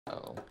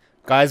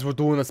Guys, we're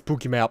doing a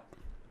spooky map.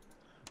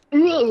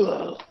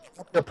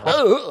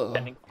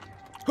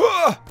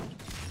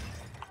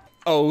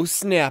 Oh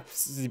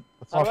snaps!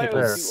 How do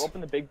I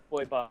open the big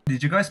boy box?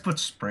 Did you guys put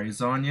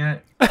sprays on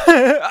yet?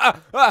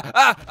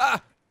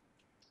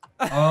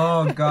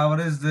 Oh god, what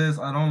is this?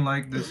 I don't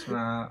like this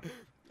map.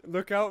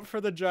 Look out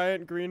for the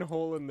giant green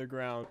hole in the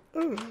ground.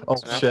 Oh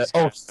shit!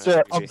 Oh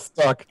shit! I'm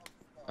stuck.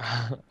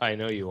 I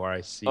know you are.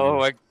 I see.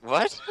 Oh, you.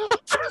 what?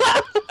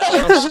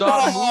 Oh,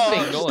 stop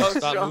moving! Nolan,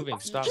 stop moving!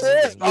 Stop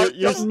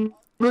moving!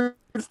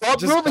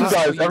 Stop moving,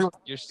 guys!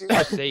 You're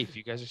safe.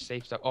 You guys are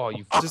safe. Stop. Oh,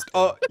 you Just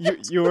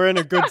you were in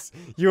a good.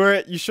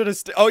 You should have.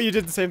 Oh, you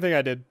did the same thing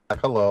I did.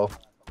 Hello.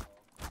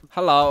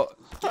 Hello.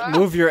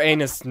 Move your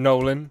anus,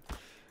 Nolan.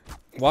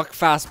 Walk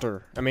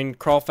faster. I mean,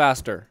 crawl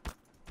faster.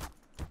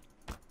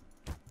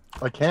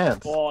 I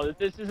can't. Oh,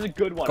 this is a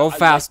good one. Go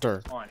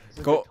faster.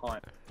 Go.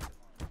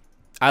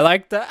 I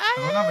like the. I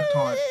don't have a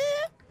taunt.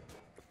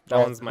 That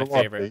one's my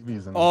favorite.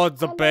 Oh,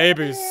 the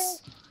babies.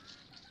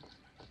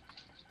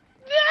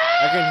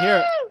 I can hear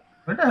it.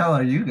 Where the hell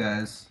are you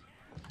guys?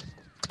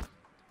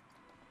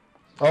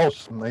 Oh,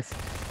 nice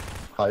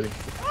hiding.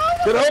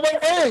 Get out of my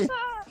way!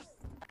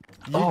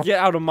 You get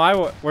out of my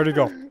way. Where'd it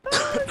go?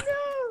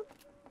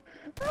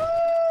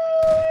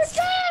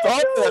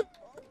 Stop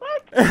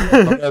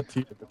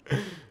it!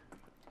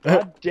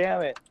 God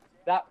damn it.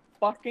 That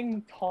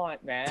fucking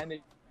taunt, man.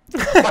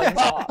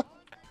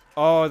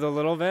 Oh, the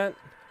little vent?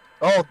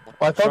 Oh,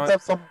 I thought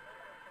that's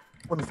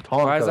someone's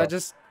taunt.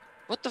 Guys,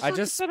 What the fuck? I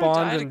just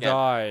spawned and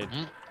died.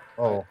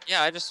 Oh.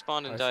 Yeah, I just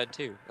spawned and died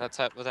too. That's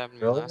what happened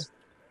to me Really? last.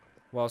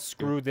 Well,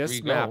 screw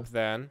this map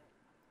then.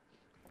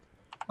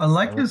 I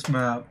like this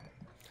map.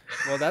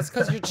 Well, that's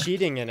because you're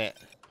cheating in it.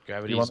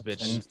 Gravity's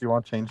bitch. Do you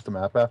want to change the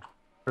map after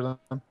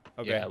them?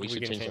 Okay, Yeah, we can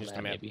should change the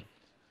map, map. maybe.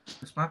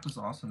 This map is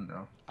awesome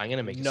though. I'm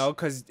gonna make. No,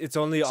 because it's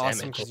only Damn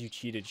awesome it. because you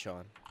cheated,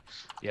 Sean.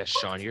 Yeah,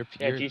 Sean, you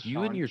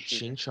and your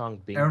ching chong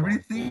bing.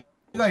 Everything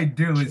I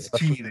do is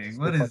cheating.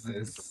 What is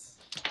this?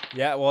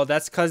 Yeah, well,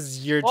 that's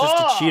because you're just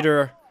a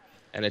cheater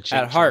And a ching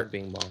at heart.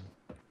 bing bong.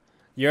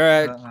 You're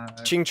a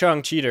ching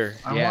chong cheater.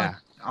 Yeah.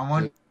 I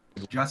want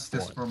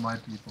justice for my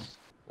people.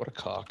 What a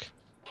cock.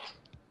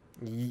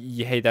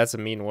 Hey, that's a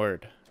mean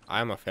word.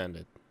 I'm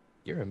offended.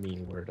 You're a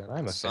mean word, and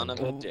I'm a Son of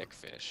a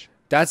dickfish.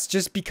 That's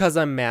just because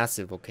I'm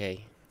massive,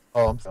 okay?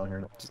 Oh, I'm still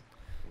here.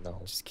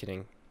 No. Just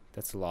kidding.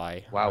 That's a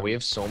lie. Wow, we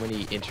have so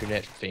many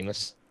internet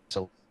famous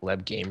celeb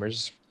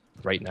gamers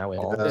right now.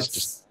 And Yeah. it's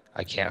just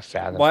I can't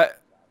fathom.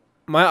 What?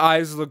 My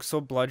eyes look so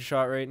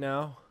bloodshot right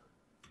now.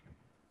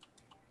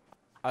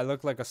 I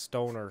look like a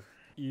stoner.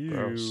 Ew.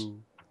 Gross.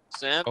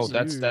 Sam? Oh,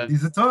 that's that.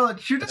 He's a toilet.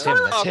 Shoot the That's him.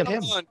 toilet. That's him.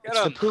 Come on, It's get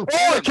the him. poop.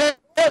 Oh, I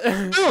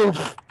can't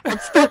move! I'm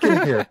stuck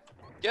in here.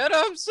 Get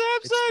him, Sam,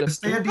 Sam! It's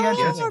Stay at the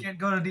entrance. You can't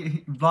go to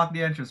the. Block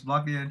the entrance.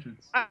 Block the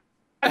entrance.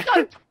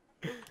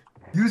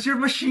 Use your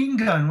machine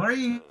gun. What are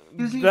you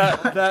using?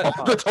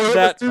 The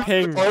toilet is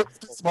ping. too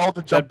small to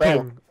That jump out.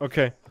 ping.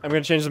 Okay, I'm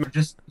gonna change the.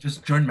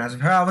 Just join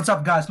Massive. Ah, what's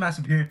up, guys?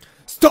 Massive here.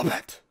 Stop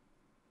it!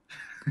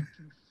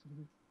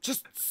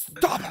 Just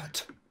stop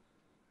it!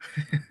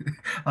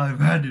 I've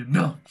had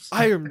enough.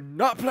 I am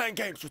not playing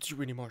games with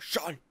you anymore,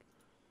 Sean.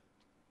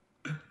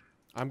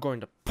 I'm going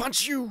to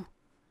punch you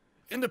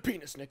in the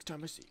penis next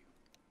time I see you.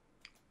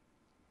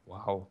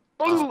 Wow.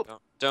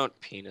 Don't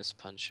penis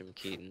punch him,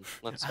 Keaton.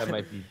 Let's That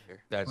might be.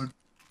 That's.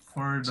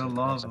 For the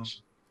love of.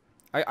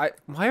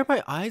 Why are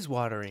my eyes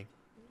watering?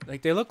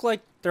 Like they look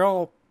like they're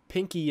all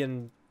pinky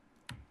and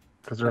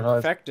Because they're high.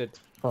 infected.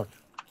 Fuck.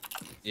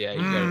 Yeah,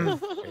 you gotta.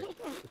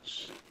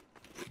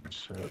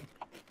 Shit.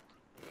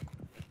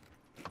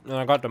 And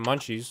I got the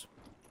munchies.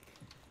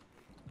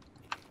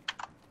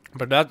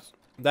 But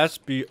that's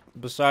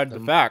beside the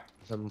fact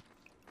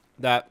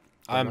that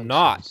I'm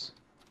not.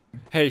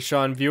 Hey,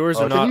 Sean, viewers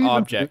are can not you even-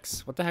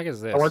 objects. What the heck is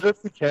this? I wonder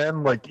if we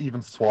can, like,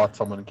 even SWAT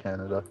someone in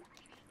Canada.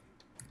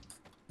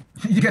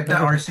 You get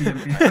that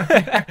RCMP.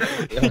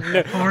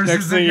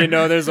 Next thing you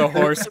know, there's a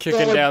horse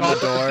kicking down the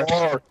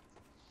door.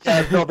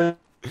 Yeah, no, they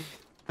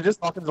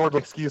just knock on the door,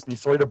 like, excuse me,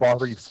 sorry to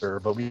bother you, sir,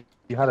 but we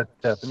had a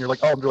tip. And you're like,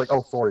 oh, and they're like,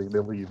 oh, sorry. And they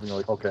leave. And you're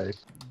like, okay.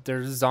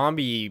 They're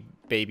zombie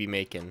baby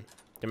making.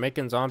 They're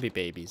making zombie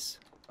babies.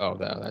 Oh,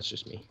 that's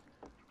just me.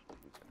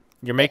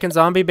 You're making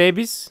zombie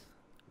babies?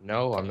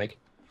 No, I'm making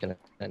a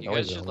You noise.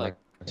 guys should, I'm like,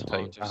 not gonna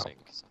tell you talk or how. something,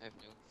 'cause I have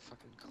no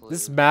fucking clue.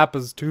 This map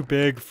is too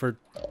big for.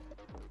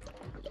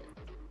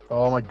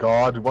 Oh my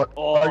god, what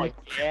Oh, are you,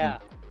 yeah.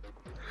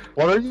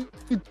 what are you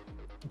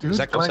dude Is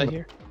that playing? outside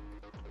here?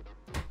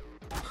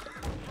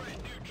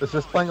 It's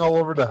just playing all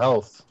over the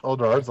house. Oh,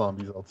 there are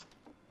zombies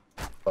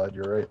outside,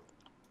 you're right.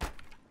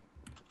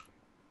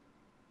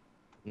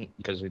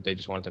 Because they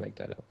just wanted to make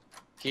that up.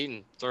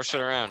 Keaton, throw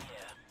shit around.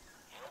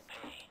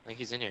 I think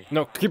he's in here.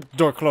 No, keep the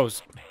door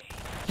closed.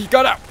 He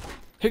got out!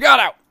 He got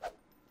out!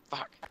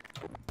 Fuck.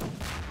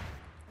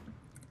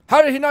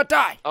 How did he not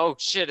die? Oh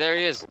shit, there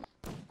he is.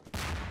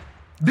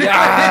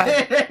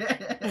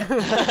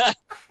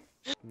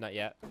 Not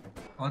yet.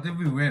 How did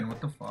we win?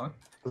 What the fuck?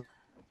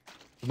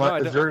 No, I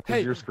Is don't- your, hey,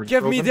 is your screen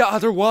give me frozen? the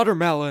other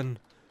watermelon.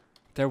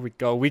 There we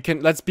go.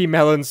 Let's be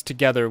melons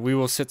together. We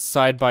will sit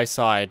side by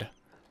side.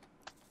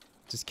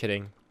 Just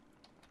kidding.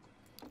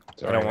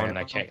 Sorry, man,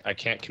 I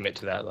can't commit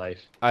to that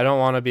life. I don't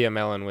want to be a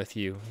melon with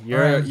you.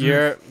 You're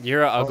an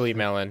ugly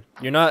melon.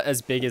 You're not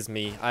as big as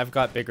me. I've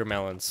got bigger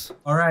melons.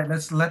 All right,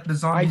 let's let the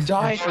I zombies.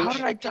 died. How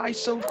did I die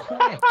so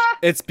quick?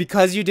 It's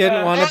because you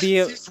didn't want to be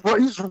a...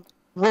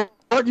 What?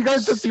 You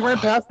guys just ran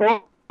past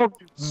all of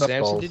you.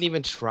 Samson didn't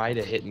even try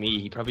to hit me.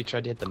 He probably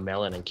tried to hit the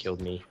melon and killed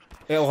me.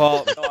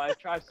 Well, No,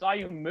 I saw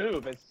you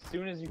move as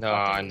soon as you.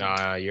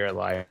 No, you're a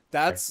liar.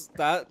 that's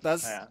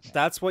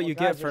what you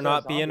get for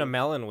not being a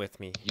melon with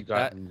me. You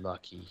got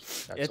lucky.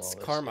 That's It's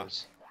all karma.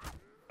 is.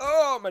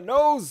 Oh, my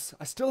nose!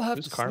 I still have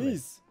Who's to Carmen?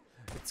 sneeze.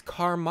 It's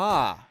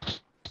karma.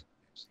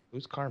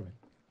 Who's Carmen?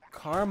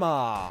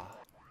 Karma.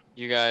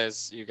 You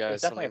guys, definitely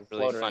something a really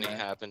floater in funny there.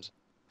 happened.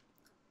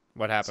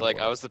 What It's happened? like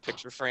I was the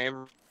picture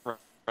frame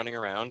running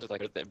around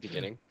like at the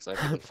beginning because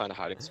I couldn't find a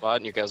hiding spot,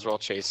 and you guys were all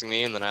chasing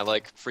me, and then I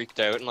like freaked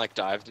out and like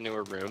dived into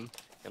a room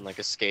and like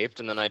escaped,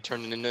 and then I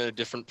turned it into a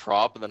different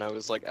prop, and then I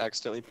was like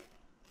accidentally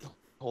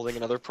holding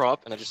another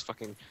prop, and I just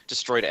fucking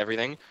destroyed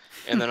everything,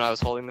 and then I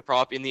was holding the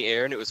prop in the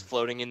air, and it was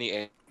floating in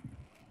the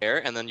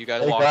air, and then you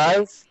guys Hey walked in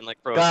guys, and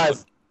like froze.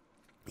 guys,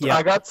 Yeah.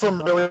 I got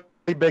some really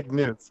big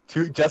news.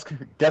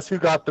 Guess who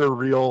got their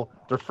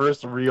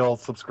first real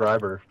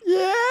subscriber?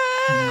 Yeah.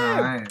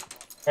 Nice,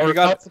 Or You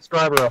got- not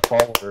subscriber, a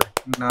follower.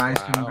 nice,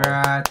 Wow.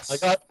 congrats. I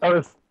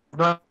got.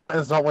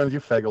 It's not one of you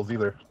faggles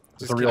either.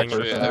 It's Just a real kidding.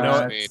 Shit, person. that No.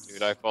 was me,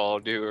 dude. I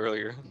followed you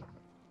earlier.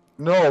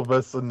 No, but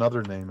it's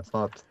another name. It's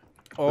not.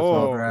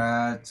 Oh.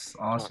 Congrats,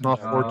 awesome It's not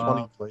job.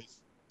 420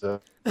 place.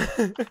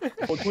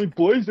 420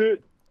 blaze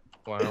it.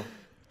 Wow.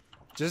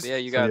 Just Yeah,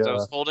 you guys. I yeah.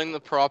 was holding the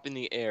prop in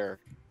the air,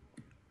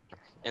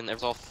 and it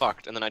was all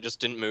fucked. And then I just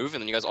didn't move,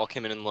 and then you guys all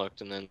came in and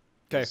looked, and then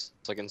 'Kay. just,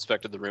 like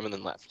inspected the room and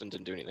then left and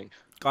didn't do anything.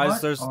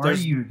 guys, What are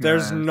there's you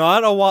there's guys?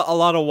 not a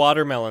lot of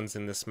watermelons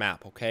in this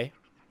map, okay?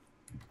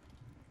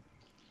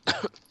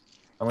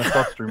 I'm gonna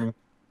stop streaming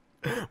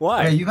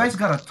Why? Yeah, you guys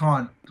got a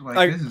taunt.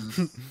 Like this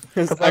is.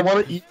 because I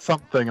want to eat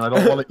something and I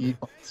don't want to eat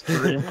on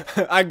stream.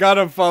 I got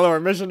a follower.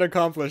 Mission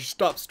accomplished.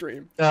 Stop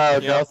stream. Yeah, Yeah.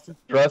 that's too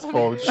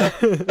stressful.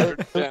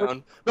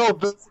 Down. No,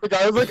 the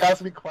guy was like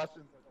asking me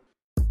questions.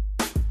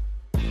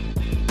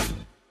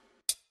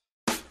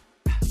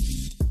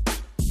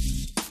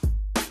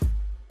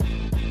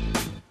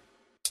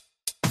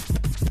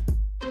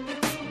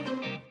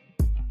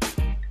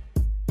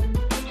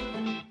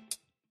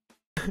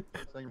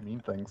 Saying mean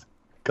things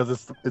because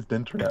it's the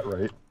internet,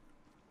 right?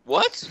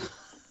 What?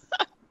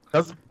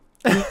 That's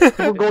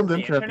people go on the The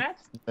internet internet?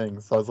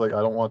 things. So I was like,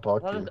 I don't want to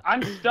talk to you.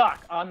 I'm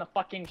stuck on the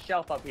fucking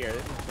shelf up here.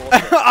 This is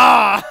bullshit.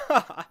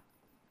 Ah!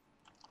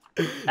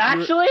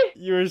 Actually?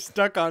 You were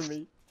stuck on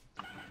me.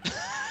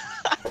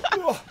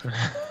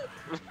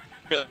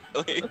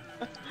 Really?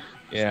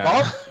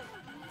 Yeah. Stop.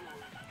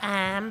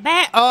 I'm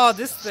back. Oh,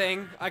 this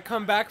thing. I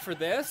come back for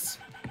this.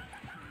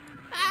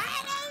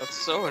 That's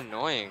so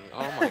annoying.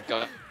 Oh my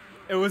god.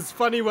 It was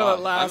funny while it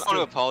I lasted. want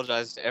to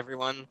apologize to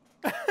everyone.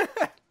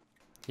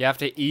 You have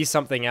to eat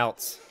something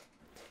else.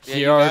 Yeah,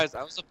 Here you are- guys,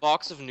 I was a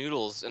box of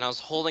noodles, and I was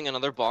holding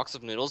another box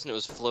of noodles, and it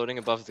was floating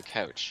above the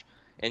couch.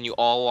 And you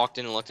all walked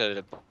in and looked at it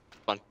a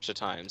bunch of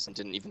times and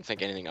didn't even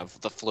think anything of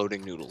the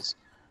floating noodles.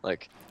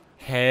 Like,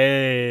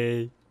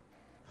 Hey.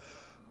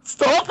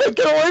 Stop it!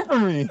 Get away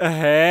from me!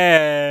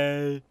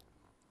 Hey.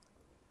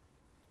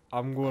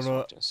 I'm let's gonna.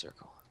 walk in a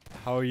circle.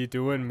 How are you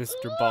doing,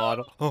 Mr.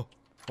 Bottle? Oh.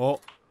 Oh.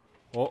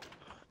 Oh.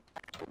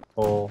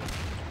 Oh.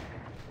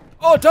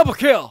 Oh, double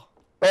kill!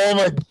 Oh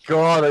my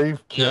god, are you No,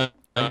 kidding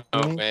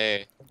no me?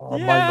 way. Oh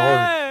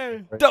my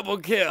lord. Yay! Double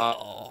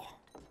kill!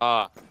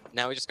 Now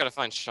we just gotta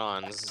find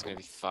Sean. This is gonna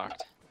be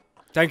fucked.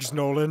 Thanks,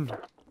 Nolan.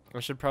 I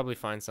should probably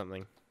find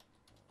something.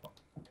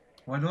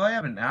 Why do I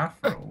have an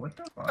afro? What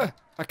the fuck?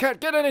 I can't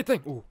get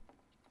anything! Ooh.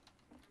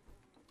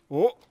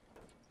 Oh.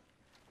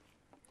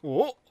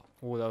 Oh.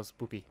 Oh, that was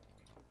poopy.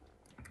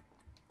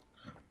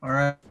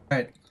 Alright.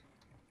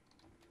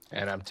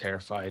 And I'm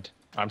terrified.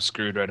 I'm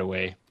screwed right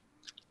away.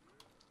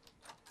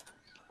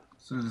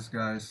 So this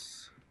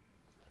guys.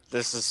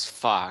 This is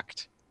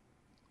fucked.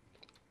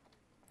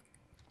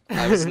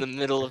 I was in the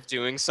middle of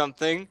doing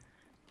something.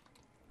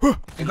 You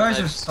And guys I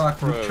are just stuck.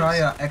 froze. Try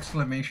a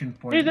exclamation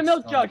point. Here's a and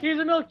milk stop. jug. Here's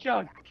a milk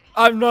jug.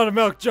 I'm not a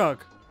milk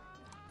jug!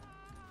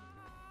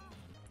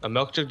 A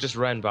milk jug just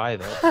ran by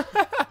though.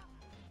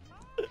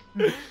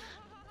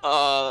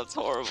 Oh, that's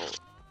horrible.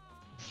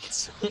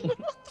 It's fucking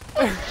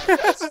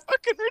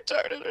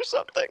retarded or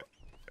something.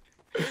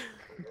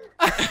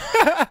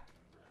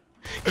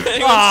 Can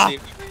anyone Ah. see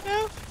me right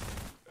now?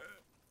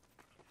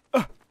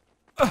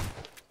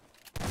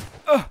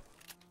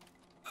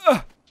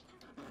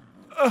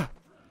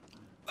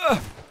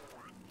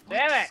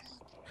 Damn it.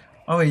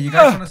 Oh wait, you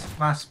guys want to see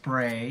my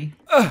spray?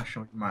 I'll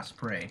show you my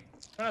spray.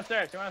 Come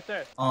upstairs. Come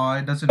upstairs. Oh,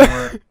 it doesn't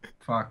work.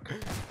 Fuck.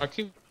 I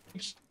keep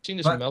seeing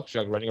this But- milk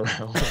jug running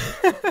around.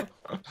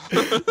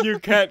 You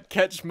can't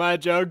catch my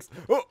jugs.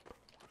 Oh.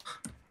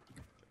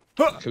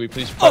 Could we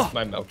please put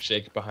my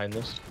milkshake behind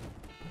this?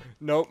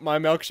 Nope, my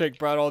milkshake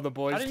brought all the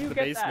boys How did to you the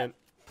get that? basement.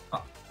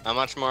 I'm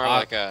much more Ah.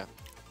 like a.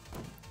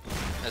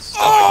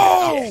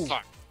 Oh!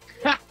 Fuck.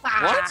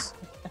 What?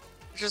 What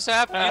just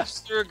happened? You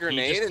just threw a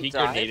grenade and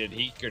died?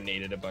 He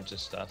grenaded a bunch of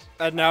stuff.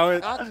 And now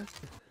it. God.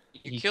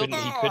 He killed couldn't.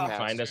 He me. couldn't Oh.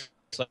 find us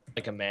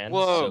like a man.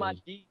 Whoa. So My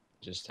he D.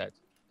 just had.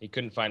 He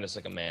couldn't find us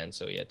like a man,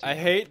 so he had to. I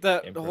hate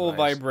that whole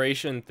improvise.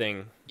 vibration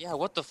thing. Yeah,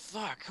 what the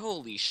fuck?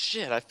 Holy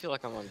shit, I feel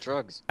like I'm on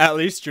drugs. At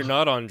least you're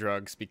not on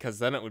drugs, because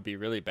then it would be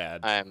really bad.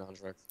 I am on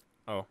drugs.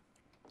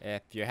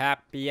 If you're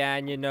happy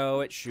and you know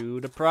it,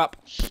 shoot a prop.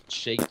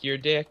 Shake your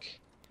dick.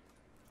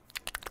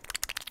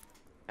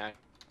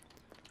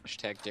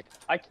 Hashtag dick.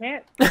 I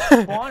can't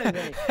spawn in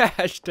any.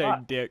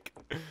 Hashtag dick.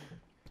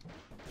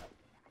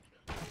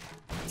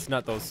 It's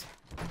not those.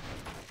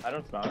 I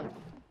don't spawn.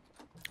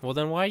 Well,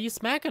 then why are you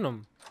smacking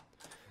them?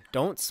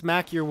 Don't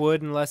smack your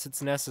wood unless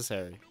it's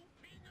necessary.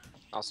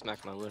 I'll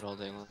smack my wood all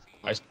day long.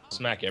 I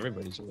smack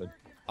everybody's wood.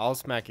 I'll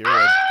smack your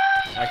wood.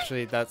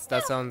 Actually, that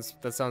sounds.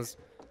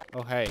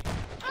 Oh hey.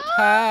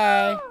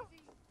 Hi.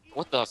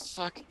 What the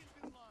fuck?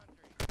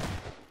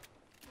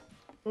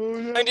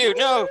 I do,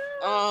 no!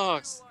 Oh,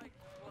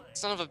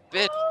 son of a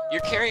bitch.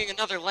 You're carrying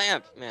another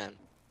lamp, man.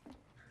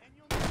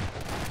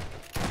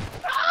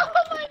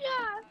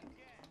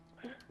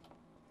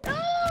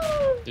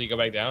 Did he go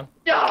back down?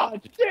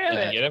 God damn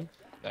Did you it! get him?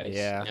 Nice.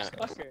 Yeah. Yeah.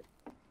 Fucker.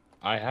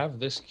 I have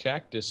this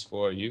cactus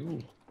for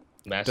you.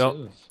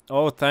 Massive.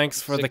 Oh,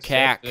 thanks for the Accept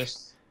cack.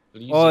 this.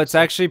 Please Oh, it's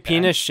accept actually the cack.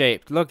 penis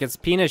shaped. Look, it's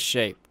penis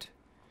shaped.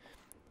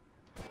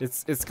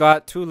 It's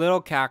got two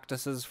little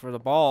cactuses for the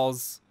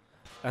balls,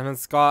 and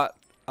it's got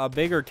a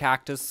bigger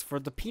cactus for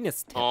the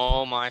penis tip.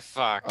 Oh my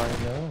fuck. I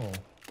know.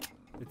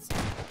 It's,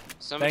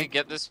 Somebody thank-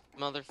 get this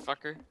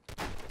motherfucker.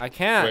 I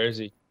can't. Where is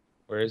he?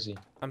 Where is he?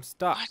 I'm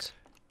stuck. What?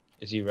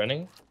 Is he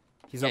running?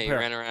 He's Yeah, up he here.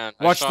 ran around.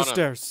 I Watch the shot him.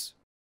 stairs.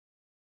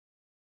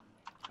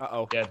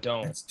 Uh-oh. Yeah,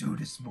 don't. Let's do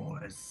this,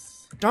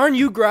 boys. Darn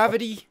you,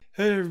 gravity!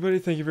 Hey everybody,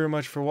 thank you very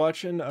much for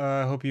watching.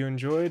 I hope you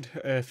enjoyed.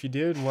 If you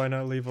did, why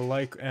not leave a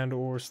like and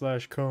or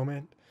 /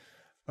 comment.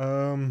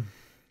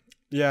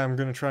 Yeah, I'm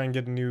gonna try and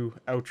get a new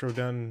outro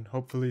done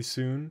hopefully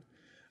soon.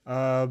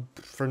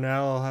 For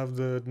now, I'll have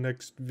the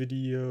next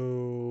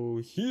video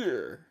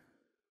here.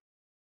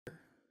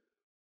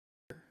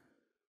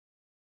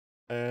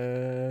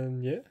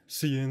 And yeah,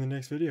 see you in the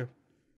next video.